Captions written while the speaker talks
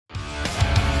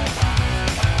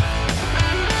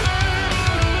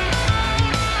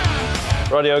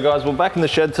Rightio guys, we're back in the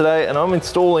shed today and I'm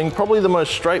installing probably the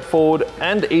most straightforward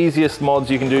and easiest mods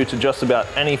you can do to just about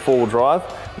any four-wheel drive.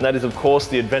 And that is of course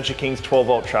the Adventure King's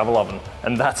 12-volt travel oven.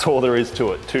 And that's all there is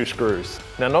to it, 2 screws.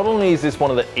 Now not only is this one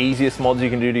of the easiest mods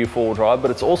you can do to your four-wheel drive, but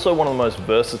it's also one of the most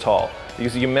versatile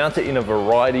because you can mount it in a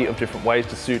variety of different ways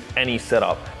to suit any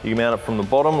setup. You can mount it from the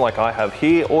bottom like I have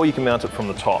here, or you can mount it from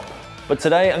the top. But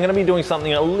today I'm going to be doing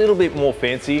something a little bit more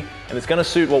fancy, and it's going to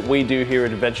suit what we do here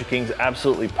at Adventure Kings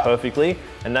absolutely perfectly,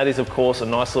 and that is of course a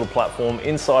nice little platform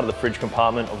inside of the fridge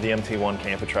compartment of the MT1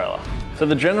 camper trailer. So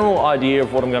the general idea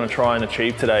of what I'm going to try and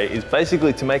achieve today is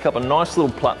basically to make up a nice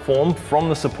little platform from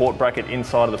the support bracket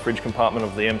inside of the fridge compartment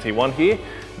of the MT1 here.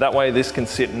 That way this can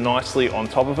sit nicely on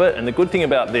top of it, and the good thing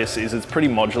about this is it's pretty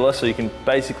modular, so you can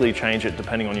basically change it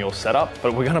depending on your setup.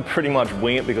 But we're going to pretty much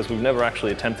wing it because we've never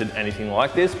actually attempted anything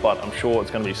like this, but I'm sure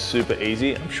it's going to be super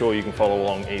easy. I'm sure you can follow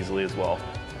along easily as well.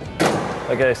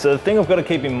 Okay, so the thing I've got to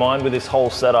keep in mind with this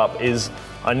whole setup is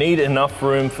I need enough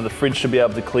room for the fridge to be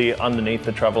able to clear underneath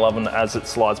the travel oven as it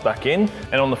slides back in.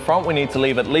 And on the front, we need to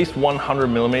leave at least 100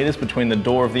 millimeters between the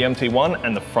door of the MT1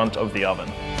 and the front of the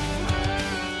oven.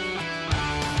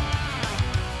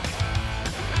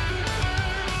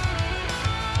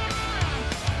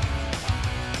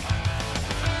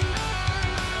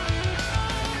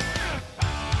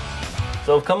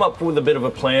 So I've come up with a bit of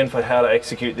a plan for how to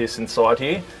execute this inside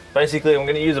here. Basically, I'm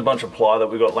going to use a bunch of ply that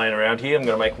we've got laying around here. I'm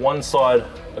going to make one side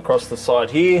across the side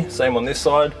here, same on this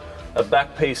side, a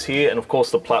back piece here, and of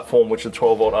course the platform which the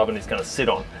 12-volt oven is going to sit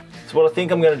on. So what I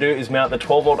think I'm going to do is mount the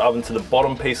 12-volt oven to the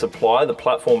bottom piece of ply, the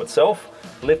platform itself,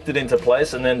 lift it into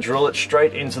place, and then drill it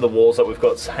straight into the walls that we've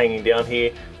got hanging down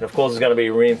here. And of course it's going to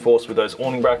be reinforced with those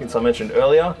awning brackets I mentioned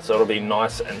earlier, so it'll be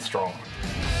nice and strong.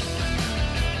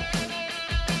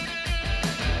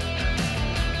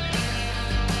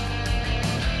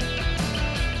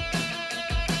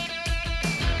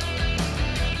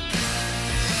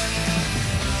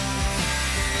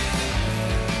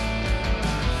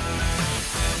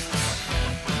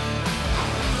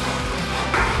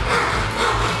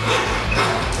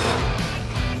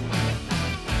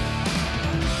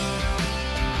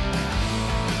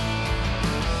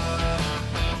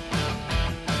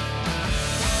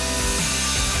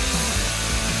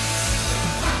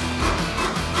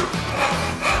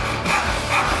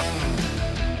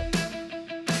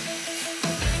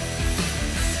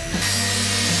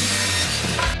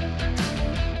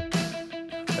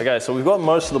 Okay, so we've got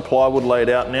most of the plywood laid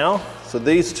out now. So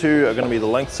these two are going to be the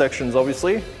length sections,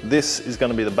 obviously. This is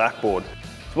going to be the backboard.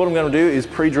 So what I'm going to do is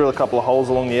pre-drill a couple of holes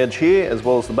along the edge here, as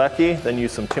well as the back here, then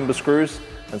use some timber screws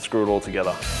and screw it all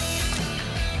together.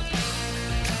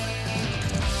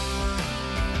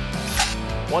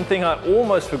 One thing I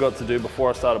almost forgot to do before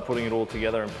I started putting it all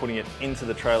together and putting it into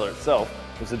the trailer itself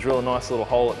was to drill a nice little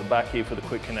hole at the back here for the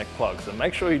quick connect plug. So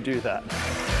make sure you do that.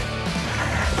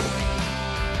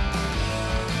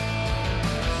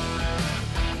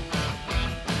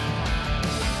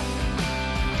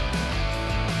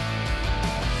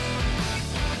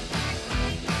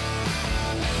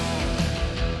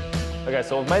 Okay,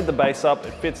 so I've made the base up.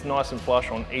 It fits nice and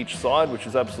flush on each side, which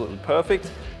is absolutely perfect.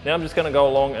 Now I'm just going to go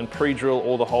along and pre-drill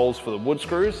all the holes for the wood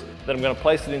screws. Then I'm going to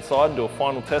place it inside and do a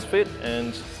final test fit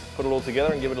and put it all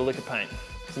together and give it a lick of paint.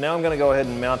 So now I'm going to go ahead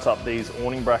and mount up these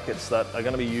awning brackets that are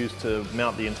going to be used to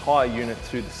mount the entire unit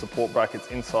to the support brackets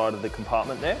inside of the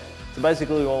compartment there. So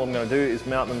basically all I'm going to do is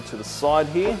mount them to the side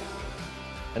here.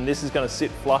 And this is going to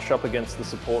sit flush up against the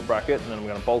support bracket, and then I'm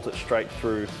going to bolt it straight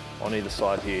through on either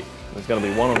side here. And there's going to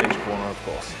be one on each corner, of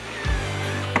course.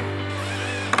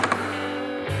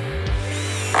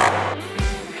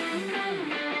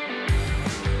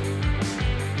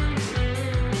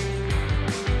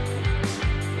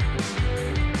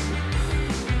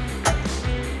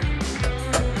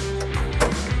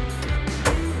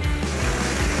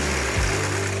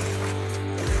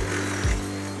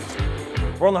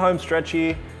 We're on the home stretch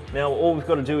here. Now all we've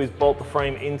got to do is bolt the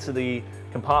frame into the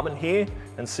compartment here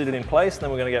and sit it in place.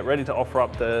 Then we're going to get ready to offer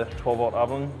up the 12-volt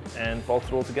oven and bolt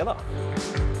it all together.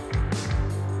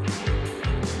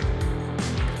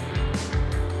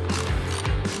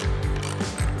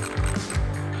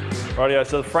 Rightio,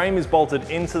 so the frame is bolted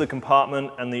into the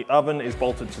compartment and the oven is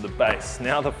bolted to the base.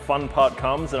 Now the fun part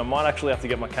comes, and I might actually have to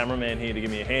get my cameraman here to give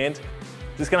me a hand.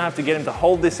 Just going to have to get him to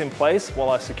hold this in place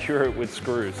while I secure it with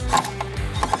screws.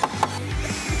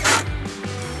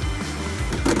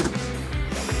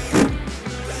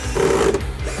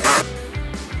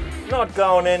 Not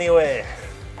going anywhere.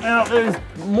 Now, there's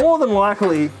more than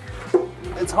likely,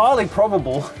 it's highly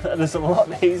probable that there's a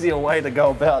lot easier way to go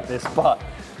about this, but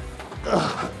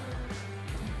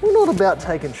we're not about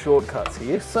taking shortcuts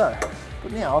here. So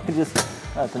But now I can just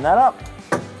open that up,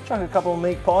 chuck a couple of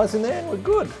meat pies in there and we're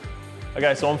good.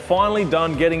 Okay, so I'm finally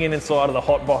done getting inside of the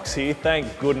hot box here,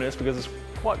 thank goodness, because it's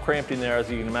quite cramped in there as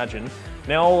you can imagine.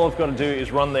 Now all I've got to do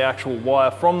is run the actual wire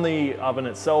from the oven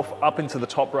itself up into the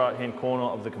top right hand corner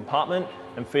of the compartment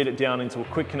and feed it down into a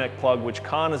quick connect plug, which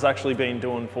Khan has actually been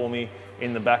doing for me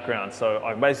in the background. So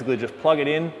I basically just plug it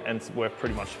in and we're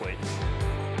pretty much sweet.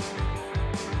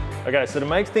 Okay, so to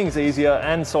make things easier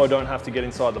and so I don't have to get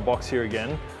inside the box here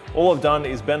again, all I've done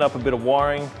is bend up a bit of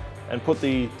wiring and put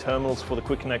the terminals for the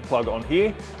quick connect plug on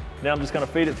here. Now I'm just going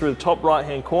to feed it through the top right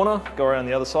hand corner, go around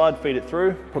the other side, feed it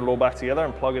through, put it all back together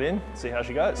and plug it in, see how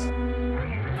she goes.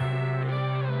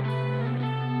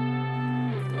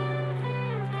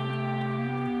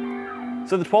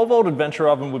 So the 12 volt adventure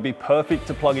oven would be perfect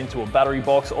to plug into a battery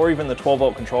box or even the 12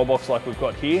 volt control box like we've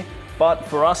got here. But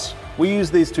for us, we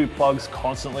use these two plugs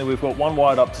constantly. We've got one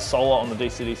wired up to solar on the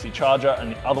DC-DC charger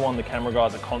and the other one the camera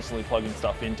guys are constantly plugging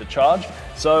stuff in to charge.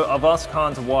 So I've asked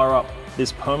Khan to wire up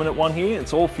this permanent one here.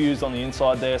 It's all fused on the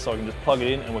inside there so I can just plug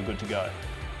it in and we're good to go.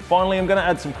 Finally, I'm gonna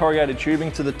add some corrugated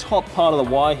tubing to the top part of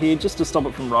the wire here just to stop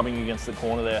it from rubbing against the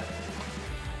corner there.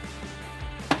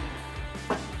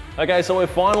 Okay, so we're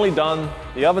finally done.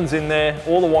 The oven's in there,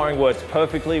 all the wiring works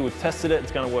perfectly. We've tested it,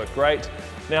 it's gonna work great.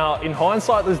 Now, in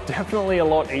hindsight, there's definitely a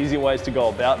lot easier ways to go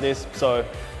about this. So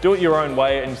do it your own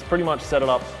way and just pretty much set it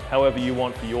up however you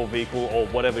want for your vehicle or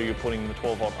whatever you're putting the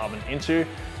 12 volt oven into.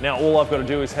 Now, all I've got to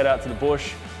do is head out to the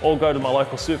bush or go to my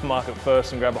local supermarket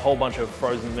first and grab a whole bunch of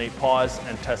frozen meat pies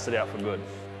and test it out for good.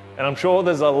 And I'm sure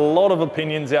there's a lot of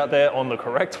opinions out there on the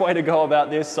correct way to go about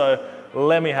this, so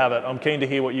let me have it. I'm keen to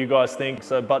hear what you guys think,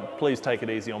 but please take it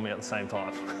easy on me at the same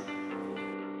time.